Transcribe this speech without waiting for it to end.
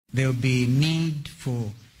there will be need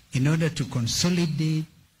for, in order to consolidate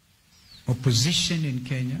opposition in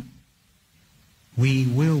Kenya, we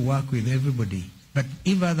will work with everybody. But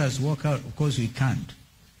if others walk out, of course we can't.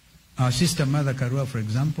 Our sister Mother Karua, for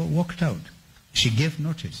example, walked out. She gave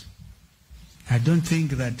notice. I don't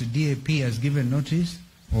think that DAP has given notice,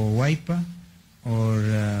 or Wiper,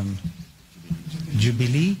 or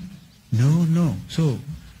Jubilee. No. So,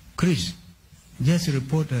 Chris, just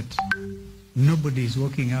report that nobody is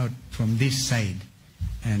walking out from this side.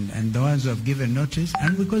 And the ones who have given notice,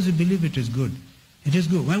 and because we believe it is good. It is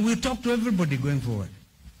good. Well, we'll talk to everybody going forward.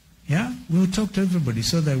 Yeah? We'll talk to everybody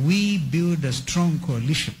so that we build a strong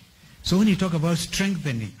coalition. So when you talk about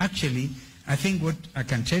strengthening, actually, I think what I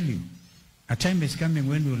can tell you, a time is coming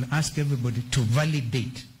when we will ask everybody to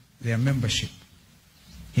validate their membership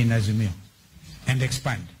in Azimio and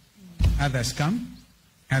expand. Others come,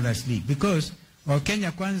 others leave. Because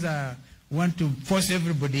Kenya Kwanza want to force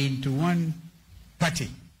everybody into one party.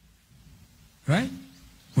 Right?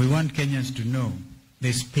 We want Kenyans to know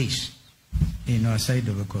there's space in our side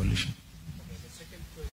of a coalition.